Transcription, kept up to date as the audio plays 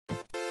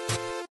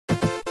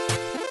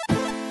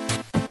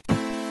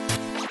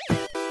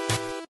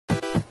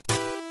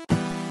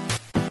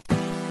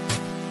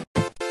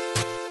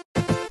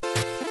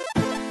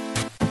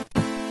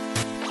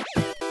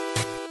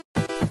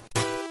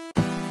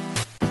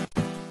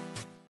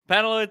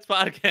Paneloids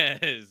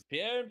podcast.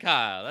 Pierre and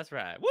Kyle. That's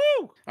right. Woo!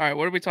 All right,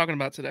 what are we talking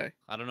about today?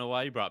 I don't know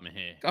why you brought me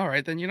here. All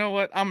right, then you know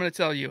what? I'm going to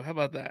tell you. How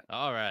about that?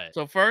 All right.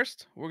 So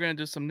first, we're going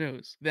to do some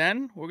news.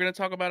 Then we're going to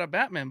talk about a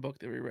Batman book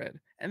that we read.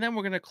 And then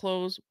we're going to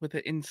close with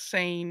an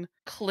insane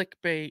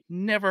clickbait,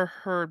 never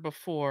heard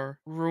before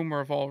rumor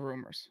of all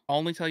rumors. I'll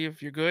only tell you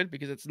if you're good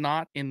because it's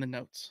not in the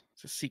notes.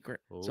 It's a secret.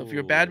 So if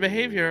you're bad Ooh.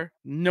 behavior,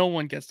 no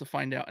one gets to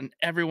find out and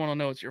everyone will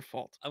know it's your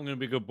fault. I'm going to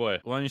be a good boy.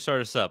 Why don't you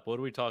start us up? What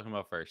are we talking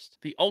about first?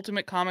 The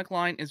Ultimate comic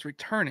line is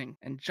returning,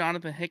 and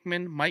Jonathan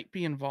Hickman might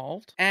be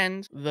involved.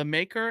 And the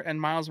Maker and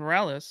Miles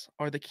Morales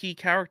are the key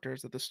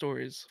characters that the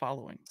story is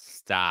following.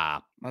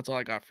 Stop. That's all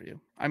I got for you.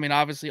 I mean,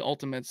 obviously,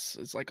 Ultimates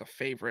is like a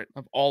favorite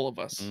of all of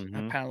us at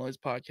Mhm. Paneloids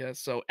podcast.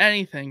 So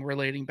anything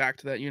relating back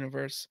to that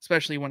universe,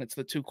 especially when it's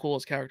the two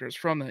coolest characters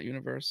from that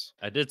universe.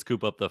 I did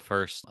scoop up the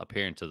first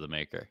appearance of the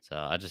Maker. So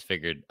I just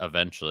figured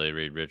eventually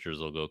Reed Richards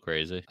will go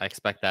crazy. I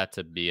expect that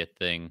to be a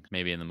thing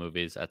maybe in the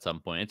movies at some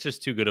point. It's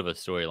just too good of a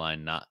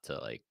storyline not to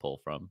like pull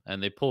from.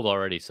 And they pulled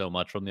already so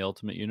much from the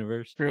Ultimate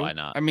Universe. True. Why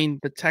not? I mean,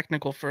 the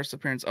technical first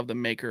appearance of the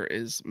Maker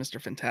is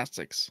Mr.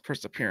 Fantastic's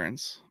first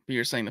appearance. But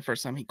you're saying the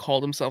first time he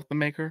called himself the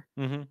Maker?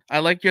 Mhm. I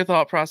like your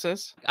thought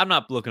process. I'm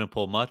not looking to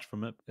pull much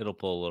from it. It'll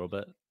pull a little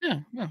bit.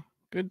 Yeah,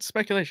 good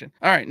speculation.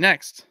 All right,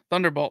 next,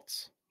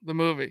 Thunderbolts. The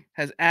movie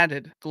has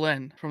added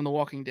Glenn from The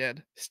Walking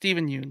Dead,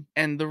 Stephen Yeun,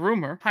 and the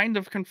rumor, kind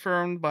of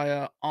confirmed by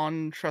a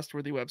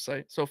untrustworthy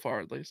website, so far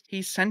at least,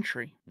 he's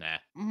Sentry. Nah.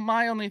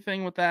 My only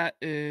thing with that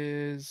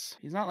is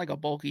he's not like a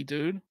bulky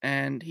dude,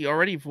 and he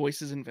already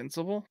voices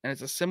Invincible, and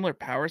it's a similar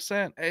power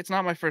set. It's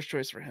not my first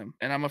choice for him,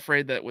 and I'm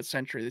afraid that with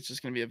Sentry, it's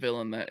just going to be a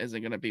villain that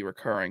isn't going to be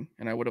recurring,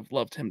 and I would have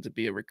loved him to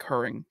be a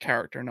recurring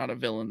character, not a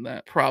villain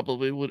that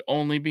probably would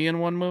only be in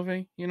one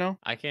movie, you know?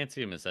 I can't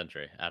see him as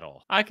Sentry at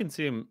all. I can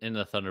see him in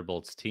the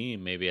Thunderbolts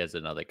team, maybe as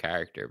another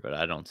character, but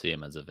I don't see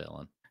him as a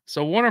villain.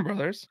 So Warner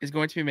Brothers is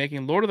going to be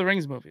making Lord of the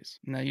Rings movies.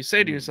 Now you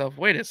say to Hmm. yourself,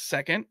 wait a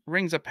second,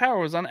 Rings of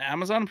Power is on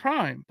Amazon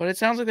Prime. But it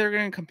sounds like they're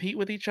going to compete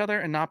with each other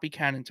and not be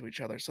canon to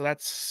each other. So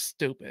that's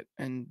stupid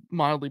and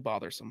mildly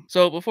bothersome.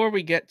 So before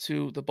we get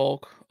to the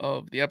bulk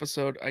of the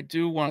episode, I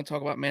do want to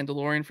talk about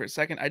Mandalorian for a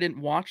second. I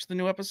didn't watch the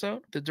new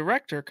episode. The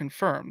director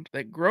confirmed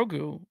that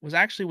Grogu was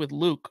actually with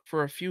Luke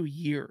for a few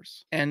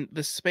years. And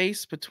the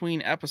space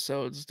between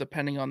episodes,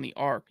 depending on the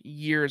arc,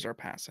 years are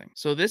passing.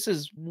 So this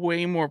is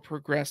way more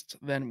progressed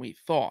than we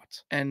thought.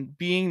 And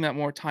being that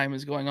more time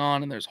is going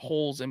on and there's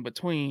holes in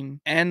between,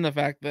 and the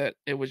fact that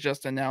it was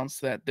just announced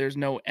that there's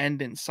no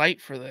end in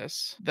sight for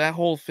this, that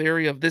whole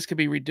theory of this could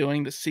be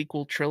redoing the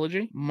sequel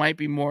trilogy might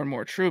be more and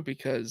more true,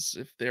 because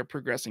if they're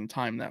progressing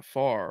time that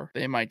far,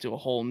 they might do a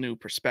whole new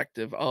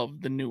perspective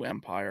of the new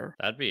empire.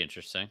 That'd be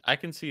interesting. I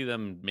can see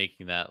them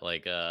making that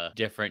like a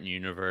different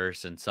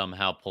universe and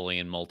somehow pulling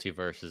in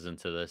multiverses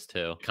into this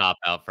too. Cop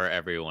out for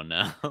everyone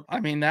now. I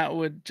mean, that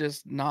would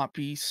just not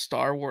be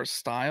Star Wars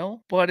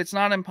style, but it's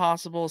not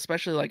impossible,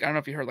 especially like, I don't know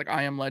if you heard like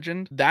I Am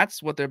Legend.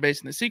 That's what they're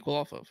basing the sequel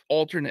off of,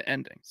 alternate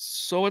endings.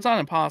 So it's not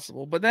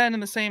impossible. But then in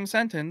the same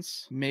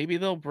sentence, maybe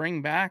they'll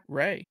bring back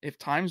Rey. If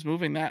time's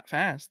moving that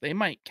fast, they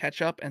might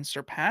catch up and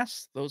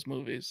surpass those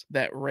movies,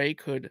 that Rey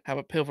could have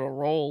a pivotal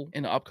role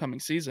in the upcoming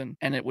season,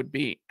 and it would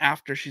be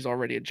after she's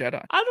already a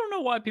Jedi. I don't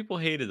know why people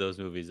hated those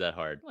movies that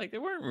hard. Like they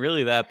weren't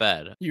really that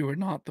bad. You are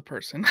not the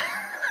person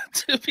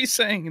to be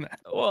saying that.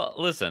 Well,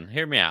 listen,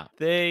 hear me out.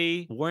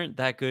 They weren't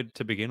that good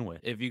to begin with.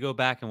 If you go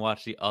back and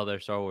watch the other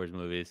Star Wars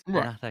movies, they're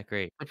Right. not that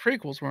great. The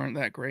prequels weren't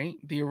that great.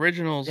 The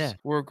originals Yeah.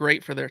 were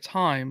great for their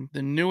time.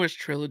 The newest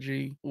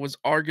trilogy was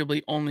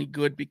arguably only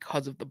good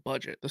because of the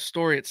budget. The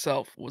story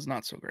itself was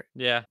not so great.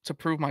 Yeah. To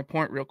prove my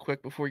point real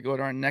quick before we go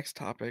to our next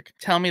topic,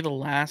 tell me the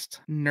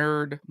last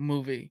nerd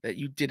movie that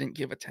you didn't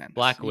give a 10.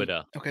 Black See-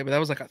 Widow. Okay, but that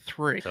was like a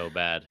 3. So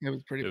bad. It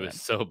was pretty It bad.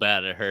 was so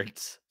bad it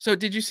hurts. So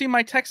did you see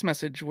my text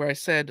message where I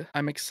said,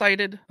 I'm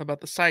excited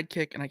about the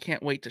sidekick and I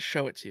can't wait to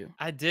show it to you?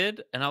 I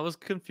did, and I was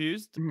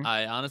confused. Mhm.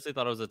 I honestly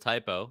thought it was a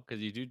typo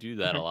because you do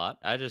that a Okay, lot.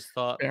 I just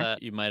thought fair.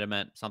 that you might have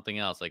meant something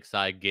else, like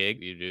side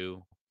gig. You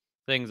do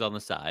things on the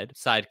side.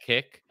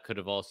 Sidekick could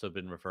have also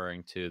been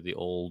referring to the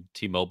old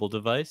T-Mobile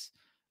device.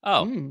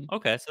 Oh, Mm.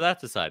 okay, so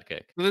that's a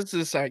sidekick. So this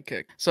is a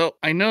sidekick. So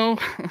I know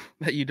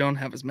that you don't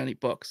have as many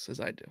books as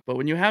I do, but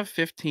when you have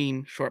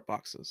 15 short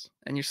boxes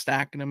and you're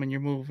stacking them and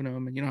you're moving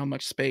them and you don't have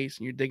much space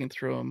and you're digging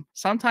through them,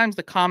 sometimes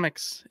the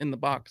comics in the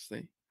box,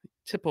 they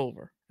tip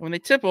over. And when they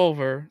tip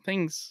over,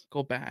 things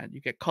go bad.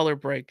 You get color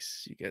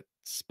breaks, you get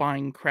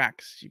spine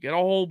cracks, you get a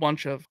whole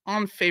bunch of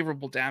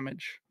unfavorable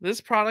damage.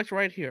 This product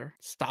right here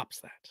stops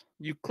that.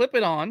 You clip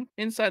it on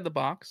inside the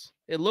box.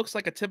 It looks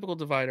like a typical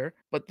divider,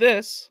 but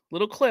this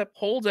little clip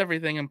holds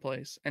everything in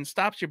place and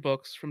stops your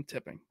books from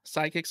tipping.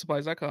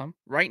 SidekickSupplies.com.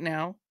 Right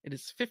now, it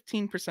is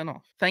 15%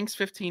 off. Thanks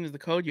 15 is the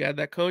code. You add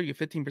that code, you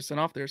get 15%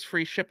 off. There's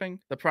free shipping.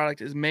 The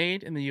product is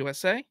made in the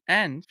USA.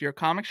 And if you're a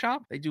comic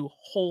shop, they do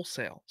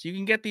wholesale. So you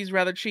can get these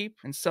rather cheap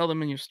and sell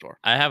them in your store.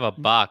 I have a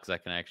box I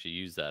can actually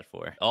use that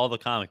for. All the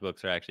comic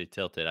books are actually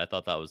tilted. I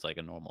thought that was like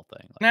a normal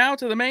thing. Now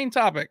to the main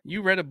topic.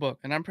 You read a book,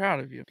 and I'm proud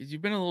of you because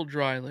you've been a little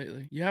dry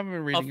lately. You haven't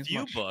been A reading as few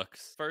much.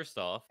 books. First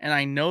off. And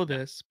I know Yeah.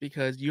 this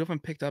because you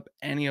haven't picked up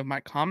any of my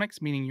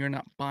comics, meaning you're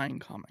not buying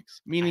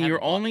comics. I Meaning you're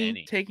haven't bought only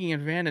any. taking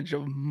advantage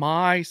of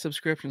my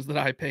subscriptions that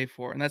I pay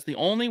for. And that's the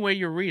only way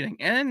you're reading.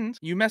 And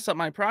you mess up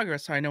my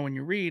progress so I know when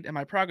you read, and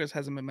my progress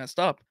hasn't been messed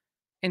up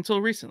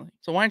until recently.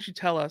 So why don't you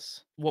tell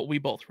us what we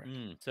both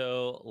read?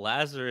 So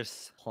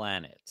Lazarus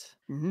Planet.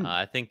 Mhm.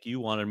 I think you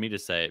wanted me to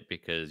say it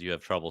because you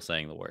have trouble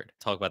saying the word.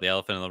 Talk about the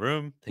elephant in the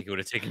room. I think it would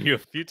have taken you a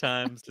few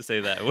times to say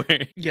that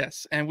word.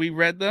 Yes, and we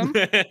read them.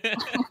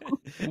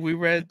 We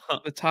read Huh.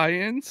 the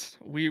tie-ins.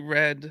 We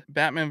read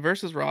Batman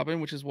versus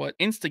Robin, which is what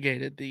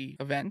instigated the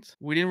event.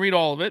 We didn't read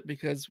all of it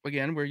because,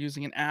 again, we're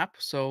using an app,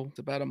 so it's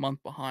about a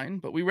month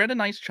behind. But we read a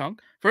nice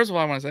chunk. First of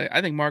all, I want to say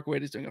I think Mark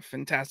Waid is doing a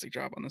fantastic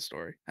job on this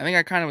story. I think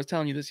I kind of was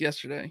telling you this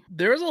yesterday.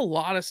 There's a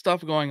lot of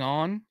stuff going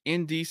on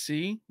in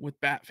DC with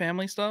Bat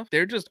Family stuff.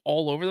 They're just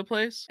all over the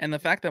place, and the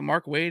fact that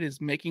Mark Waid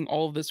is making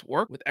all of this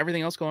work with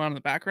everything else going on in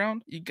the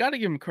background, you got to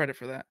give him credit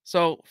for that.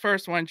 So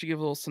first, why don't you give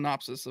a little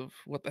synopsis of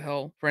what the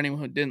hell for anyone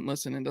who didn't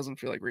listen and doesn't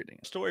feel like reading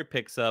it? Story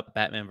picks up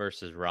Batman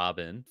versus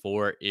Robin,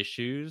 4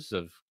 issues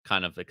of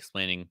kind of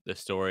explaining the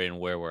story and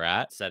where we're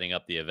at, setting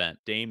up the event.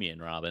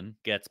 Damian Robin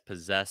gets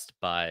possessed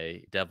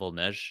by Devil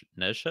Nezha.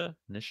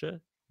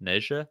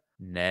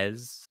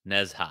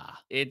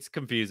 It's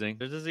confusing.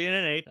 There's a Z and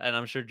an H, and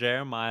I'm sure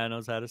Jeremiah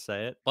knows how to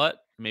say it, but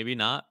maybe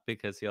not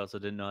because he also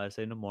didn't know how to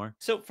say no more.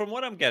 So, from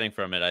what I'm getting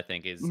from it, I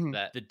think is Mhm.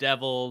 that the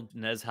devil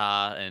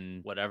Nezha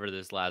and whatever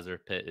this Lazarus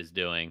pit is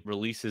doing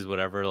releases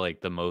whatever like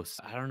the most.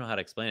 I don't know how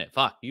to explain it.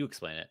 Fuck, you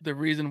explain it. The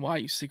reason why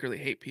you secretly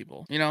hate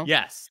people, you know?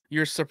 Yes.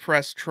 Your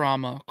suppressed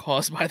trauma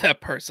caused by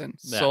that person.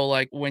 Yeah. So,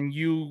 like, when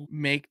you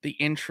make the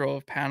intro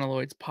of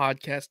Paneloids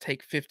podcast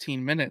take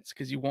 15 minutes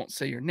because you won't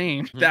say your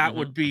name, Mhm, that mhm,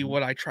 would be mhm.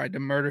 what I tried to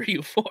murder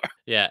you for.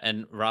 Yeah,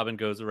 and Robin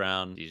goes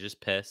around. He's just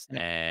pissed,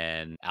 Yeah.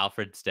 and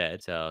Alfred's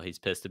dead, so he's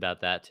pissed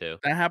about that too.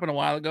 That happened a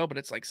while ago, but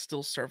it's like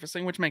still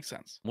surfacing, which makes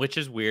sense. Which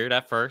is weird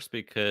at first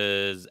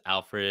because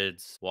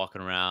Alfred's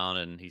walking around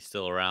and he's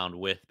still around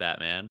with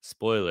Batman.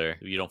 Spoiler,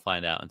 you don't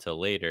find out until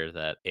later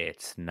that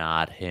it's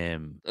not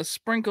him. A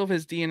sprinkle of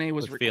his DNA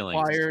was With feelings.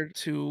 required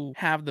to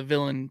have the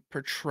villain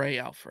portray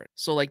Alfred.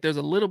 So like there's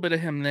a little bit of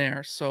him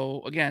there.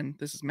 So again,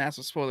 this is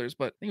massive spoilers,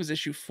 but I think it was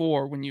issue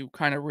 4 when you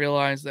kind of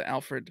realize that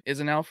Alfred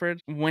isn't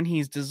Alfred when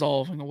he's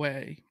dissolving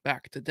away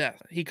back to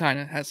death. He kind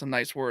of has some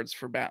nice words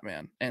for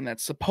Batman, and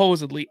that's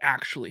supposedly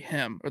actually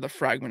him or the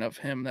fragment of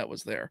him that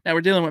was there. Now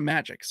we're dealing with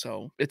magic,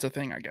 so it's a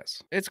thing, I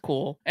guess. It's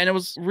cool. And it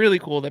was really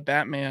cool that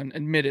Batman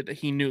admitted that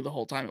he knew the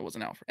whole time it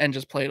wasn't Alfred and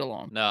just played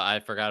along. No, I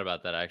forgot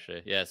about that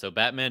actually. Yeah, so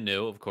Batman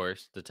knew, of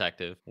course,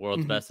 detective,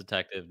 world's Mhm. best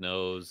detective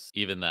knows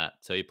even that.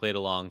 So he played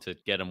along to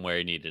get him where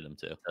he needed him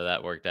to. So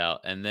that worked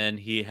out. And then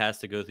he has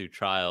to go through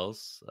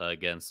trials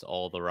against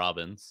all the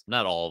Robins.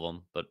 Not all of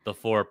them, but the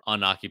 4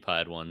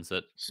 unoccupied ones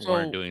that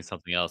weren't So doing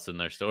something else in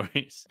their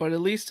stories. but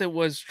at least it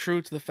was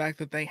true to the fact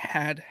that they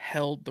had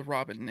held the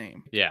Robin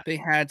name. Yeah. They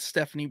had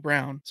Stephanie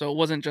Brown. So it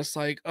wasn't just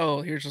like,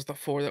 oh, here's just the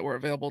 4 that were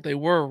available. They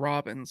were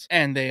Robins.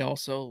 And they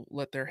also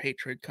let their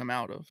hatred come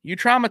out of. You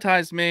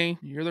traumatized me.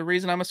 You're the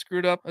reason I'm a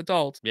screwed up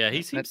adult. Yeah, he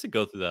That seems to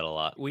go through that a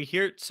lot. We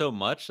hear it so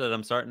much that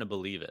I'm starting to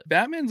believe it.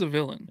 Batman's a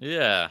villain.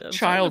 Yeah, I'm starting to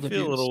Child feel a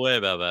abuse. little way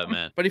about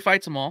Batman. But he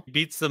fights them all. He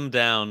beats them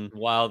down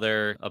while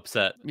they're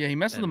upset Yeah, he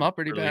messes them and up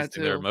pretty bad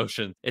releasing their too.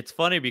 emotions. It's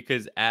funny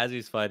because as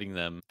he's fighting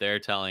them, they're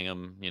telling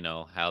him,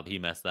 how he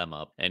messed them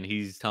up. And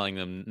he's telling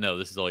them, no,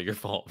 this is all your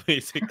fault,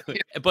 basically.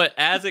 But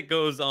as it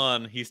goes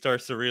on, he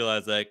starts to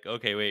realize, like,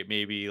 okay, wait,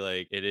 maybe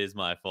like it is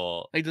my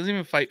fault. Like doesn't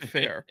even fight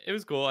fair. It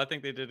was cool. I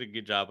think they did a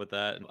good job with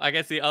that. I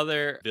guess the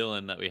other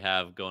villain that we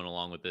have going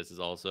along with this is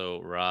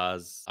also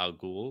Ra's al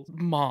Ghul.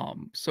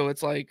 Mom. So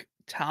it's like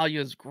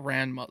Talia's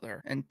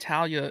grandmother, and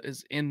Talia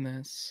is in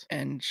this,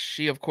 and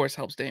she of course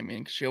helps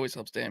Damien because she always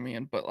helps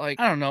Damien. But like,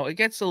 I don't know, it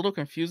gets a little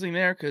confusing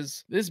there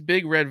because this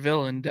big red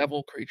villain,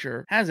 devil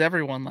creature, has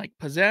everyone like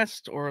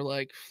possessed or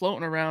like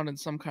floating around in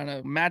some kind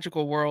of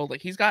magical world.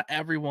 Like he's got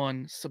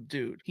everyone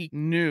subdued. He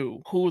knew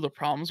who the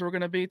problems were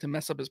gonna be to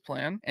mess up his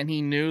plan, and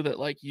he knew that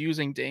like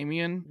using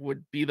Damien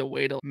would be the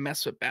way to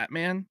mess with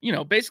Batman.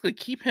 Basically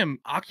keep him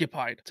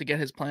occupied to get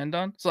his plan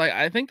done. So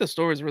I think the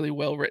story is really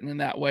well written in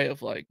that way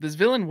of like this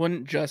villain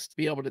wouldn't just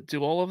be able to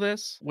do all of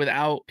this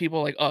without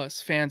people like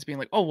us fans being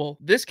like, oh well,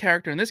 this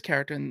character and this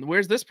character and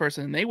where's this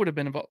person, and they would have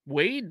been involved.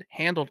 Wade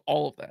handled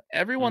all of that.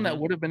 Everyone that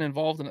Hmm. would have been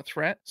involved in a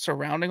threat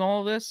surrounding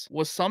all of this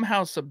was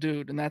somehow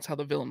subdued, and that's how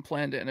the villain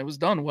planned it, and it was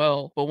done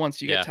well. But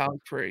once you get Yeah. Tali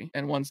free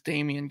and once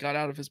Damien got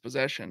out of his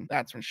possession,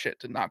 that's when shit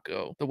did not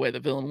go the way the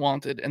villain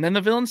wanted. And then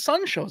the villain's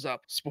son shows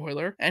up,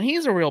 spoiler, and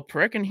he's a real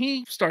prick, and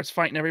he starts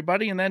fighting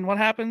everybody. And then what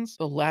happens?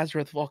 The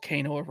Lazarus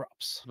volcano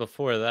erupts.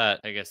 Before that,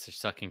 I guess they're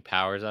sucking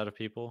powers out of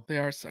people. people. They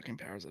are sucking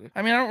powers out of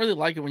I mean, I don't really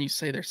like it when you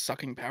say they're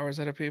sucking powers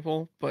out of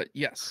people, but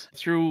yes,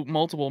 through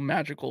multiple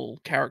magical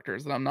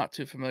characters that I'm not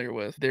too familiar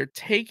with, they're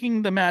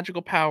taking the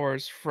magical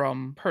powers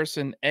from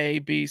person A,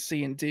 B,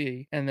 C, and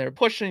D, and they're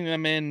pushing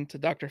them into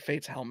Dr.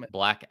 Fate's helmet.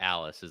 Black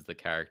Alice is the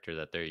character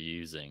that they're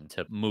using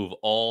to move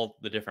all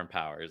the different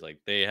powers. Like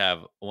they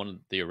have one of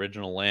the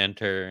original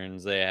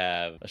lanterns, they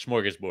have a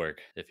smorgasbord,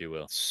 if you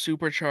will.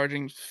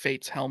 Supercharging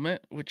Fate's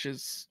helmet, which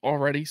is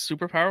already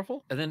super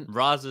powerful. And then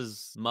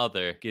Roz's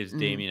mother gives Mhm.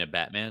 Damien a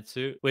Batman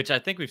suit, which I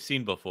think we've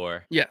seen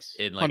before Yes,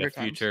 in like a 100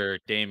 times. future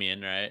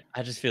Damien, right?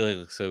 I just feel like he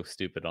looks so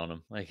stupid on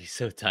him. Like he's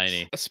so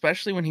tiny,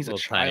 Especially when he's a little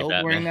tiny child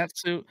wearing Batman. that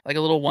suit, like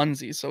a little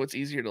onesie, so it's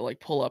easier to, like,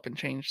 pull up and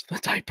change the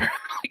diaper.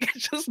 Like,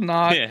 it's just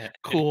not Yeah.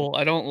 cool.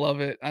 I don't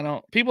love it. I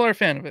don't people are a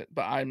fan of it,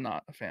 but I'm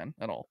not a fan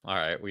at all. All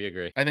right, we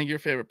agree. I think your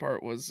favorite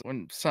part was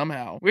when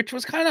somehow, which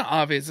was kinda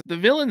obvious, the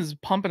villain's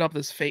pumping up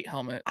this Fate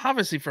helmet,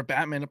 obviously for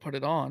Batman to put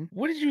it on.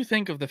 What did you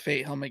think of the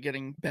Fate helmet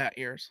getting bat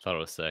ears? Thought it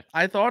was sick.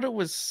 I thought it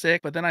was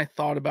sick, but then I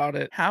thought about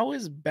it. How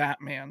is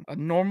Batman, a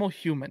normal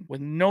human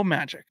with no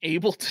magic,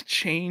 able to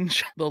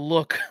change the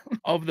look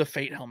of the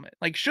Fate helmet?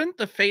 Like, shouldn't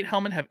the Fate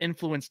helmet have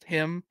influenced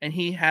him and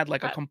he had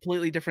like a I-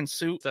 completely different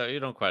suit? So you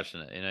don't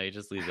question it, you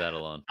just leave that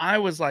alone. I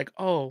was like,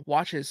 oh,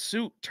 watch his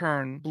suit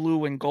turn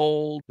blue and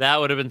gold. That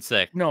would have been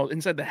sick. No,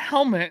 instead the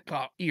helmet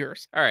got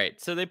ears. All right,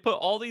 so they put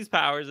all these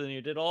powers in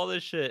you, did all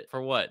this shit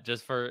for what?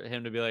 Just for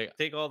him to be like,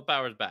 take all the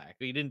powers back.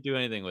 He didn't do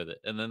anything with it,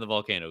 and then the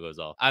volcano goes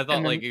off. I thought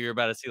And like then you were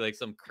about to see like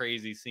some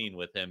crazy scene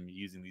with him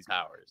using these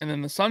powers. And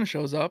then the sun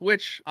shows up,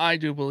 which I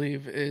do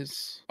believe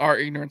is our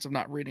ignorance of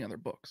not reading other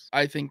books.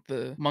 I think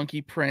the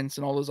Monkey Prince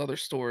and all those other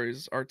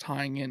stories are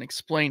tying in,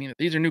 explaining that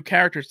these are new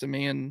characters to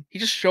me, and he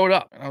just showed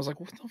up, and I was like,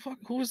 "What the fuck?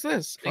 Who is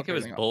this?" I think Fucked it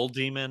was everything up. Bull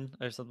Demon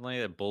or something like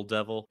that. Bull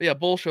Devil. But yeah,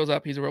 Bull shows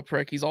up. He's a real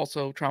prick. He's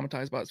also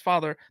traumatized by his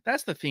father.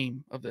 That's the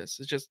theme of this.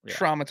 It's just Yeah.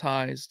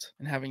 traumatized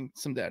and having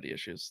some daddy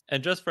issues.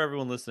 And just for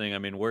everyone listening, I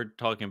mean, we're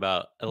talking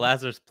about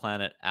Lazarus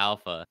Planet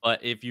Alpha,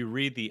 but if you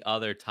read the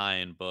other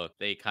tie-in book,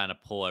 they kind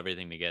of pull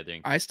everything together.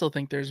 I still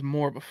think there's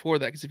more before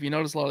that because if you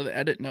notice a lot of the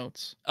edit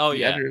notes, Oh the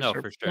yeah, editors no,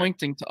 are for sure.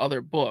 pointing to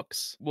other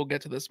books. We'll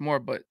get to this more,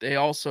 but they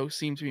also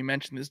seem to be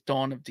mentioning this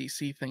Dawn of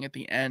DC thing at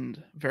the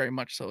end, very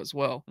much so as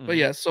well. But Mhm.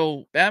 yeah,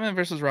 so Batman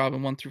versus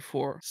Robin 1 through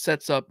 4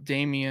 sets up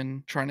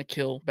Damian trying to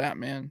kill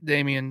Batman.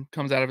 Damian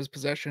comes out of his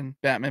possession.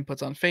 Batman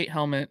puts on Fate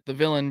helmet. The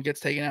villain gets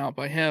taken out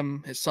by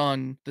him, his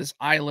son. This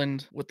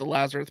island with the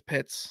Lazarus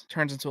pits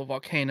turns into a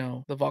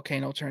volcano. The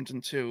volcano turns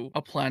into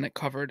a planet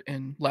covered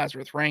in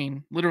Lazarus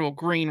rain, literal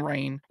green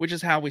rain, which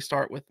is how we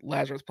start with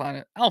Lazarus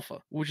Planet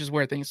Alpha, which is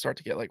where things start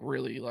to get like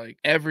really like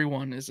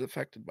everyone is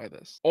affected by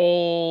this.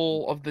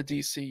 All of the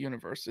DC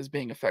universe is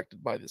being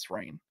affected by this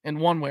rain in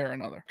one way or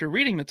another. After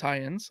reading the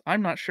tie-ins,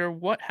 I'm not sure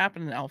what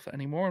happened in Alpha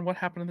anymore and what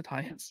happened in the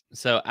tie-ins.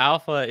 So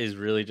Alpha is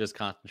really just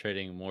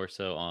concentrating more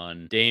so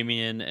on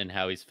Damien and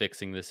how he's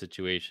fixing the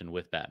situation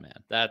with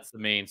Batman. That's the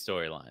main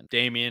storyline.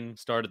 Damien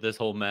started this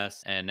whole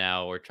mess and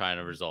now we're trying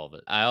to resolve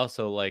it. I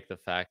also like the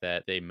fact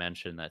that they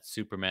mentioned that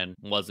Superman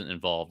wasn't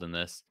involved in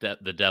this,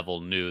 that the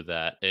devil knew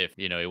that if,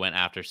 he went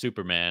after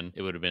Superman,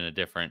 it would have been a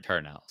different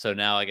turnout. So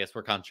now I guess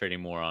we're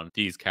concentrating more on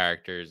these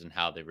characters and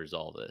how they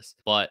resolve this.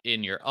 But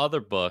in your other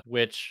book,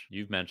 which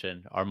you've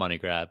mentioned, are money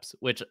grabs,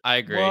 which I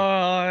agree.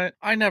 What?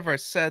 I never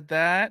said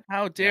that.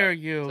 How Yeah. dare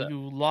you, So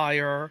you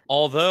liar.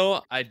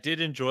 although I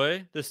did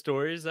enjoy the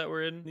stories that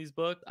were in these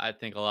books, I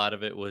think a lot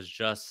of it was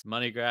just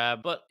money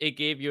grab, but it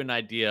gave you an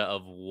idea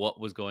of what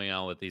was going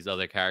on with these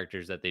other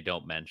characters that they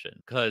don't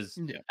mention.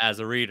 Because Yeah, as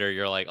a reader,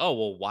 you're like, oh,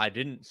 well, why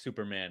didn't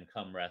Superman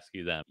come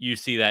rescue them? You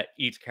see that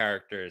each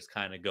character is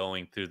kind of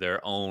going through their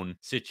own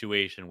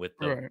situation with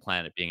the right.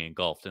 planet being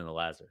engulfed in the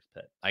Lazarus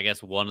pit. I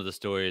guess one of the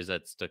stories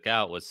that stuck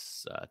out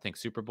was, I think,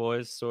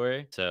 Superboy's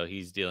story. So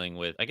he's dealing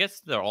with, I guess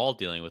they're all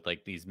dealing with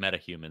like these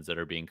metahumans that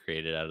are being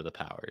created out of the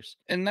powers.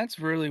 And that's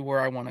really where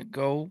I want to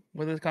go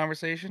with this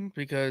conversation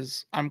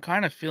because I'm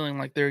kind of feeling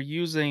like they're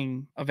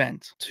using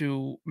Event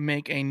to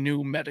make a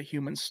new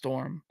metahuman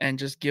storm and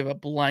just give a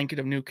blanket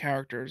of new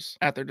characters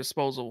at their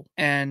disposal.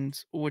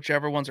 And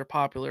whichever ones are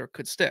popular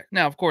could stick.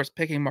 Now, of course,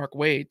 picking Mark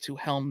Waid to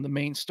helm the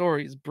main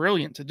story is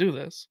brilliant to do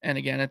this. And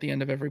again, at the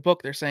end of every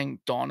book, they're saying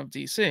Dawn of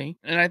DC.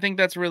 And I think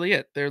that's really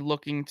it. They're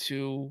looking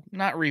to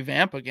not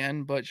revamp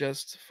again, but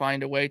just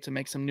find a way to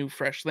make some new,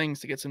 fresh things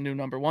to get some new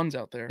number ones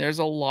out there. There's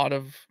a lot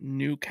of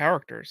new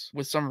characters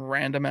with some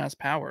random ass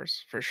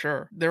powers for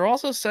sure. They're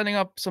also setting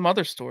up some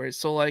other stories.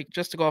 So, like,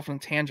 just to go off on a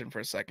tangent for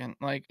a second,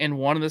 like in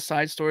one of the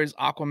side stories,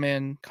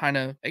 Aquaman kind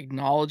of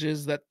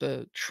acknowledges that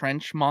the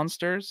trench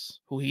monsters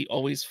who he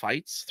always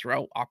fights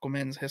throughout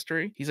Aquaman's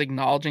history, he's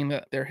acknowledging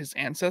that they're his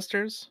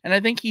ancestors. And I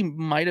think he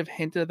might have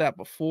hinted at that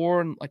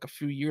before, like a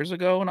few years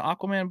ago in an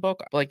Aquaman book.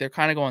 But like they're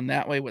kind of going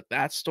that way with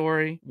that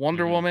story.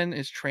 Wonder Mhm. Woman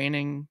is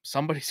training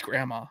somebody's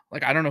grandma.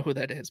 Like, I don't know who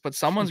that is, but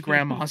someone's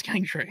grandma is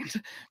getting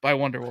trained by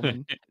Wonder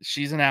Woman.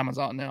 She's an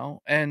Amazon now,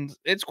 and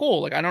it's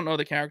cool. Like, I don't know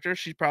the character.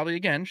 She probably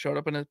again showed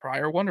up in a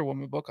prior Wonder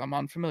Woman book I'm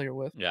unfamiliar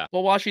with. Yeah.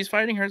 But while she's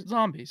fighting her,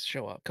 zombies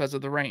show up because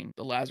of the rain.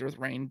 The Lazarus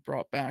rain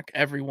brought back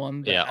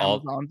everyone that Yeah, all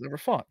Amazon's ever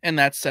fought, and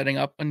that's setting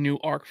up a new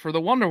arc for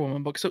the Wonder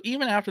Woman book. So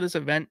even after this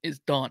event is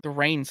done, the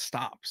reign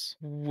stops.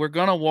 We're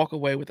gonna walk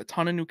away with a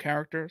ton of new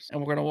characters,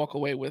 and we're gonna walk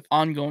away with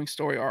ongoing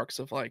story arcs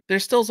of like,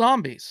 there's still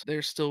zombies,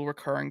 there's still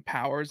recurring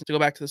powers. To go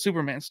back to the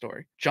Superman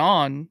story,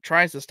 John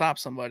tries to stop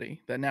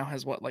somebody that now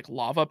has what, like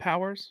lava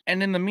powers?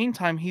 And in the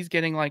meantime, he's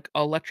getting like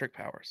electric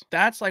powers.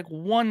 That's like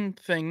one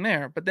thing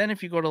there. But then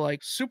if you go to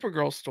like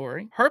Supergirl's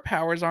story, her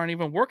powers aren't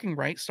even working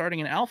right. Starting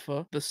in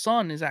Alpha, the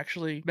sun is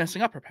actually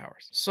messing up her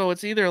powers. So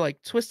it's either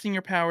like twisting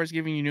your powers,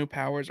 giving you new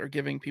powers, or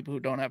giving people who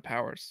don't have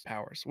powers,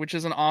 which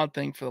is an odd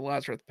thing for the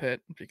Lazarus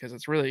pit because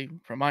it's really,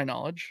 from my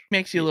knowledge,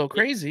 makes you a little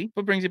crazy,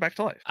 but brings you back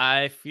to life.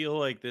 I feel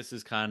like this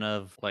is kind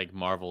of like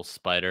Marvel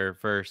Spider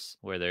Verse,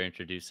 where they're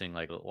introducing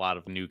like a lot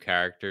of new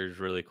characters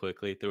really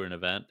quickly through an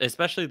event.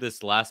 Especially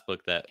this last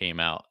book that came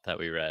out that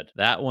we read.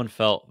 That one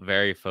felt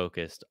very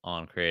focused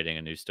on creating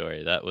a new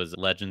story. That was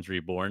Legends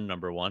Reborn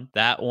 #1.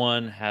 That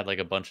one had like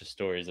a bunch of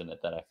stories in it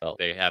that I felt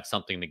they have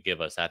something to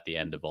give us at the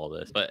end of all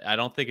this. But I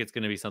don't think it's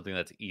going to be something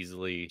that's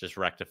easily just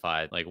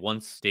rectified. Like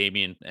once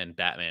Damien and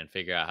Batman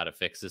figure out how to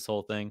fix this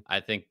whole thing, I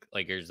think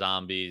like your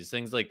zombies,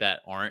 things like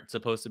that aren't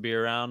supposed to be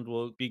around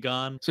will be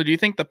gone. So do you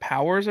think the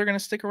powers are going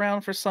to stick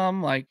around for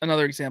some? Like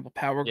another example,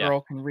 Power Yeah.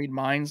 Girl can read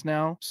minds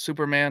now.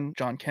 Superman,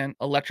 John Kent,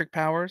 electric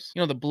powers.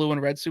 You know, the blue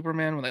and red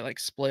Superman when they like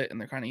split and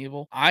they're kind of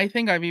evil. I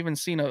think I've even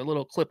seen a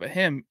little clip of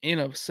him in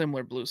a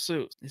similar blue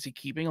suit. Is he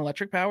keeping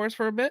electric powers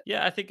for a bit?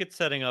 Yeah, I think it's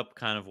setting up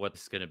kind of what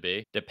it's going to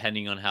be.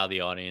 Depending on how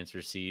the audience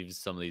receives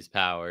some of these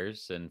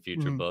powers in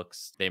future Mhm.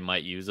 books, they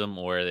might use them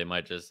or they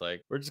might just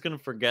like, we're just going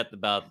to forget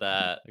about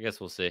that. I guess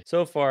we'll see.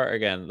 So far,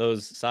 again,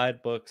 those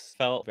side books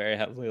felt very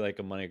heavily like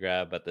a money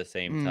grab at the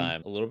same Mm.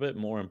 time, a little bit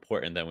more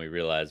important than we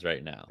realize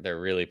right now. They're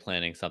really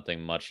planning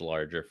something much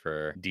larger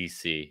for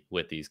DC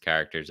with these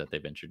characters that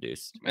they've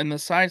introduced. And the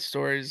side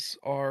stories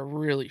are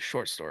really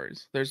short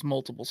stories. There's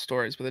multiple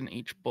stories within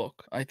each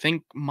book. I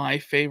think my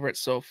favorite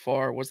so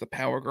far was the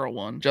Power Girl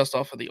one, just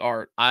off of the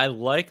art. I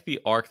like the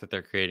arc that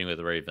they're creating with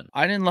Raven.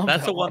 I didn't love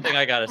That's the that one one. thing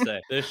I gotta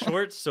say. The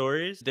short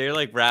stories, they're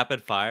like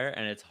rapid fire,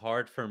 and it's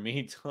hard for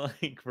me to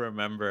like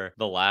remember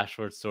the last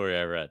short story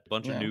I read.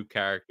 Bunch of Yeah. new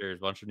characters,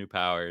 bunch of new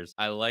powers.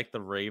 I like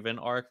the Raven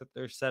arc that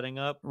they're setting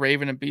up.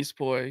 Raven and Beast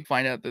Boy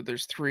find out that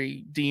there's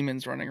 3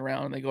 demons running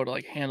around, and they go to,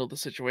 like, handle the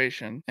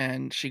situation,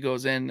 and she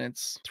goes in,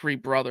 it's 3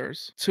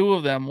 brothers. 2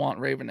 of them want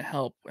Raven to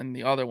help, and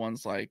the other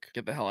one's like,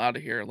 "Get the hell out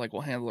of here, like,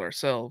 we'll handle it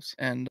ourselves."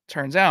 And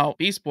turns out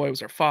Beast Boy was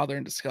her father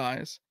in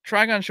disguise.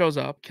 Trigon shows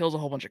up, kills a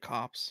whole bunch of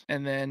cops,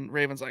 and then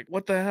Raven's like,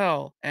 "What the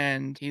hell?"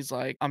 And he's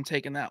like, "I'm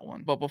taking that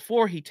one." But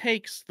before he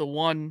takes the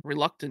one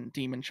reluctant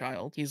demon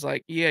child, he's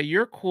like, "Yeah,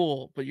 you're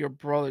cool, but your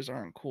brothers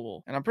aren't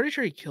cool." And I'm pretty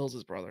sure he kills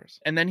his brothers.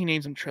 And then he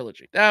names them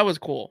Trilogy. That was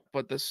cool,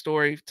 but the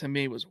story to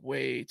me was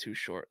way too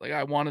short. Like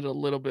I wanted a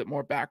little bit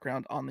more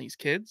background on these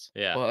kids.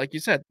 Yeah. But like you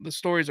said, the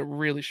stories are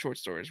really short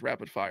stories.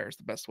 Rapid fire is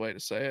the best way to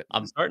say it.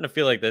 I'm starting to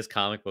feel like this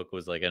comic book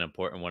was like an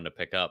important one to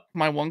pick up.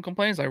 My one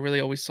complaint is I really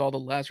always saw the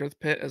Lazarus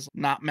pit as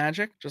not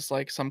magic, just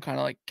like some kind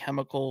of like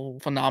chemical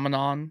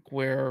phenomenon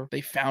where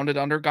they found it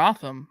under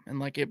Gotham and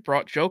like it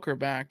brought Joker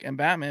back and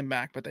Batman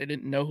back, but they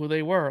didn't know who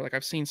they were. Like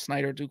I've seen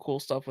Snyder do cool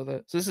stuff with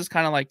it. So this is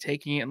kind of like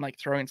taking it and like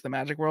throwing it into the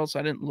magic world. So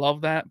I didn't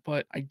love that,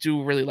 but I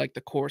do really like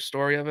the core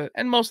story of it.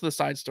 And most of the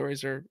side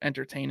stories are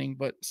entertaining,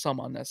 but some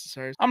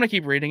unnecessary. I'm gonna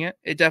keep reading it.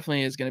 It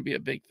definitely is gonna be a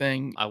big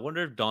thing. I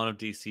wonder if Dawn of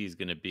DC is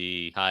going to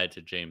be tied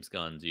to James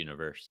Gunn's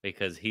universe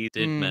because he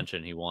did Mm,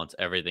 mention he wants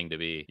everything to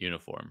be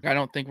uniform. I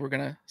don't think we're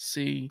gonna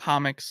see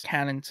comics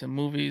canon to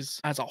movies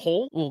as a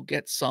whole. We'll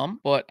get some,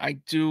 but I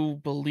do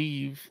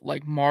believe,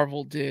 like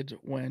Marvel did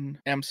when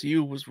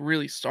MCU was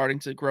really starting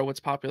to grow its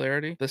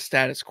popularity, the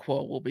status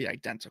quo will be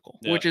identical,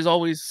 Yeah. which is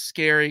always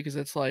scary because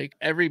it's like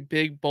every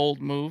big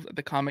bold move that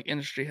the comic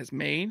industry has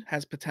made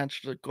has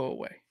potential to go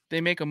away. They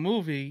make a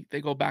movie,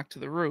 they go back to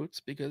the roots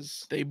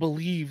because they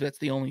believe that's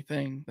the only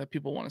thing that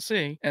people want to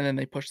see, and then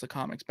they push the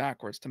comics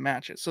backwards to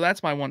match it. So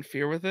that's my one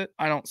fear with it.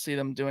 I don't see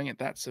them doing it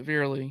that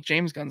severely.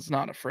 James Gunn's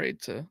not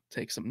afraid to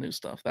take some new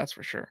stuff, that's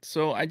for sure.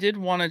 So I did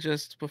want to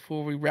just,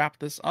 before we wrap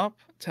this up,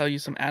 tell you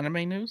some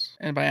anime news.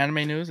 And by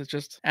anime news, it's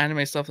just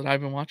anime stuff that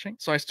I've been watching.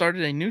 So I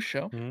started a new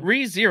show, Mhm.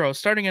 Re Zero,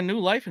 starting a new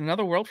life in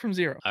another world from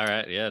zero. All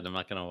right. Yeah. I'm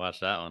not going to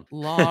watch that one.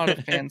 Lot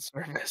of fan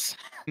service.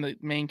 The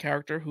main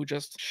character who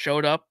just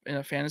showed up in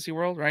a fantasy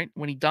world, right?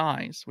 When he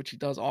dies, which he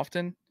does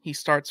often, he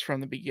starts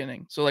from the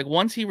beginning. So like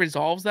once he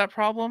resolves that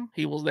problem,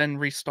 he will then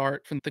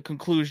restart from the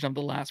conclusion of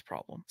the last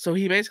problem. So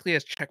he basically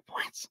has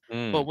checkpoints. But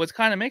Mm. what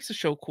kind of makes the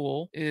show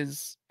cool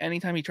is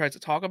anytime he tries to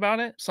talk about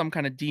it, some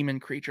kind of demon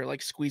creature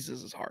like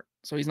squeezes his heart.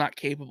 So he's not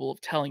capable of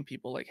telling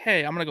people like,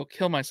 "Hey, I'm gonna go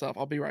kill myself.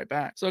 I'll be right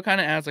back." So it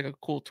kind of adds like a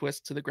cool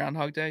twist to the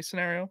Groundhog Day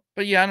scenario.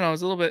 But yeah, I don't know.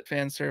 It's a little bit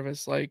fan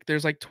service. Like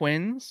there's like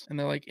twins and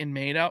they're like in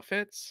maid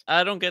outfits.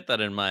 I don't get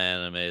that in my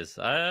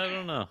animes. I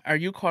don't know. Are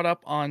you caught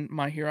up on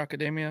My Hero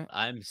Academia?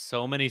 I'm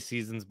so many many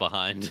seasons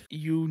behind.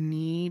 You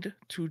need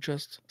to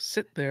just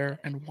sit there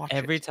and watch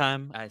Every it.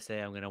 time I say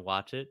I'm gonna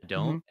watch it, I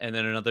don't, Mhm. and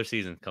then another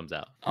season comes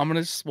out. I'm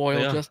gonna Like,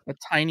 spoil oh, just a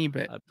tiny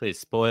bit. please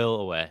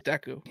spoil away.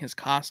 Deku, his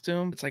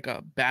costume, it's like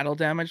a battle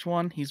damaged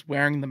one. He's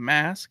wearing the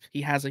mask.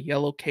 He has a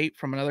yellow cape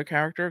from another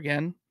character.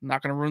 Again,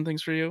 not gonna ruin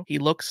things for you. He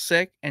looks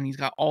sick and he's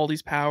got all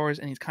these powers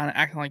and he's kind of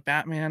acting like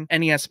Batman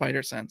and he has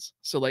spider sense.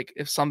 So like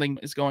if something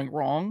is going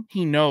wrong,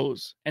 he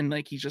knows and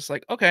like he's just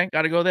like, okay,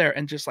 gotta go there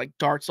and just like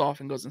darts off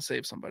and goes and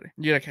saves somebody.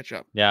 You gotta catch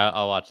up. Yeah,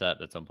 I'll watch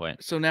that at some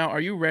point. So now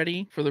are you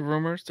ready for the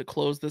rumors to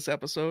close this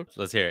episode?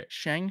 Let's hear it.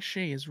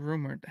 Shang-Chi is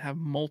rumored to have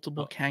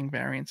multiple Oh, Kang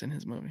variants in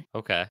his movie.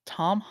 okay.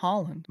 Tom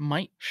Holland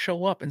might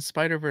show up in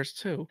Spider-Verse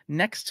 2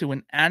 next to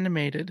an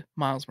animated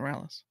Miles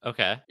Morales.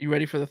 Okay. You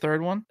ready for the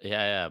third one?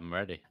 Yeah, I'm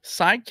ready.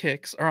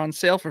 Sidekicks are on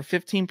sale for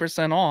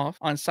 15% off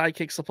on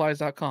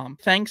sidekicksupplies.com.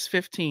 Thanks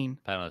 15.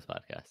 Paneloids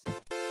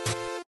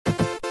podcast.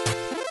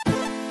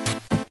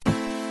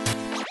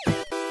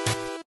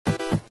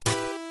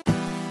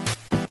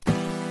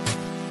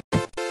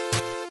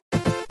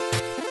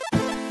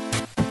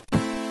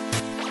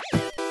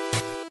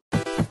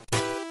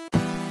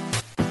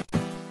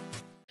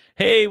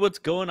 Hey, what's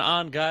going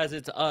on, guys?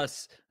 It's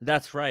us.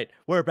 That's right.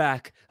 We're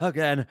back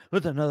again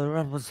with another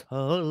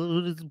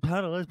episode of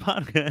Paneloids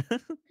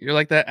podcast. You're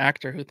like that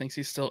actor who thinks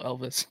he's still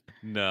Elvis.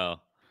 No.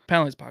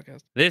 Paneloids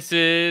podcast. This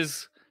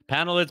is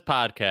Paneloids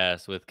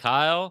podcast with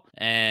Kyle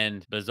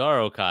and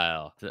Bizarro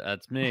Kyle.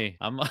 That's me.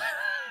 I'm a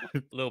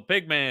little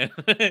pig man.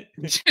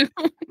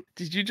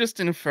 Did you just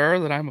infer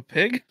that I'm a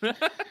pig?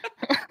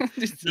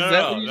 Is that what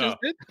No, you no. just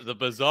did? The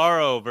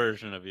Bizarro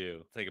version of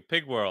you. It's like a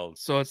pig world.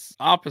 So it's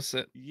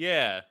opposite.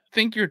 Yeah.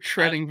 Think you're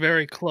treading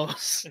very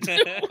close.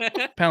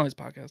 Paneloids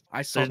podcast.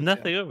 I saw There's the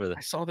nothing tail. over there.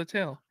 I saw the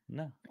tail.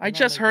 No. I I'm not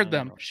just making heard it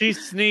them. at all. She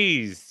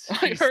sneezed.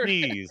 I She heard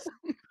it. sneezed.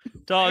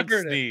 Dog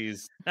heard it.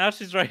 sneezed. Now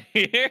she's right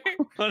here.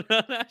 Oh,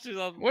 no, now she's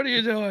on What are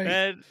you doing?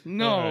 bed.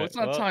 No, Alright, it's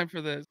not well, time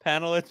for this.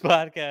 Paneloids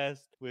podcast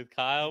with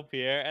Kyle,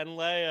 Pierre, and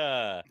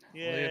Leia. Leia doesn't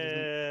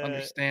Yeah.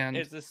 understand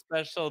It's a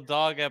special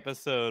dog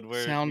episode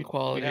where sound we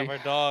quality. have our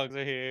dogs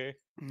are here.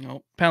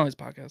 Nope. Paneloids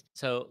podcast.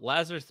 So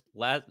Lazarus,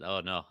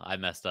 oh no, I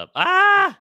messed up. Ah!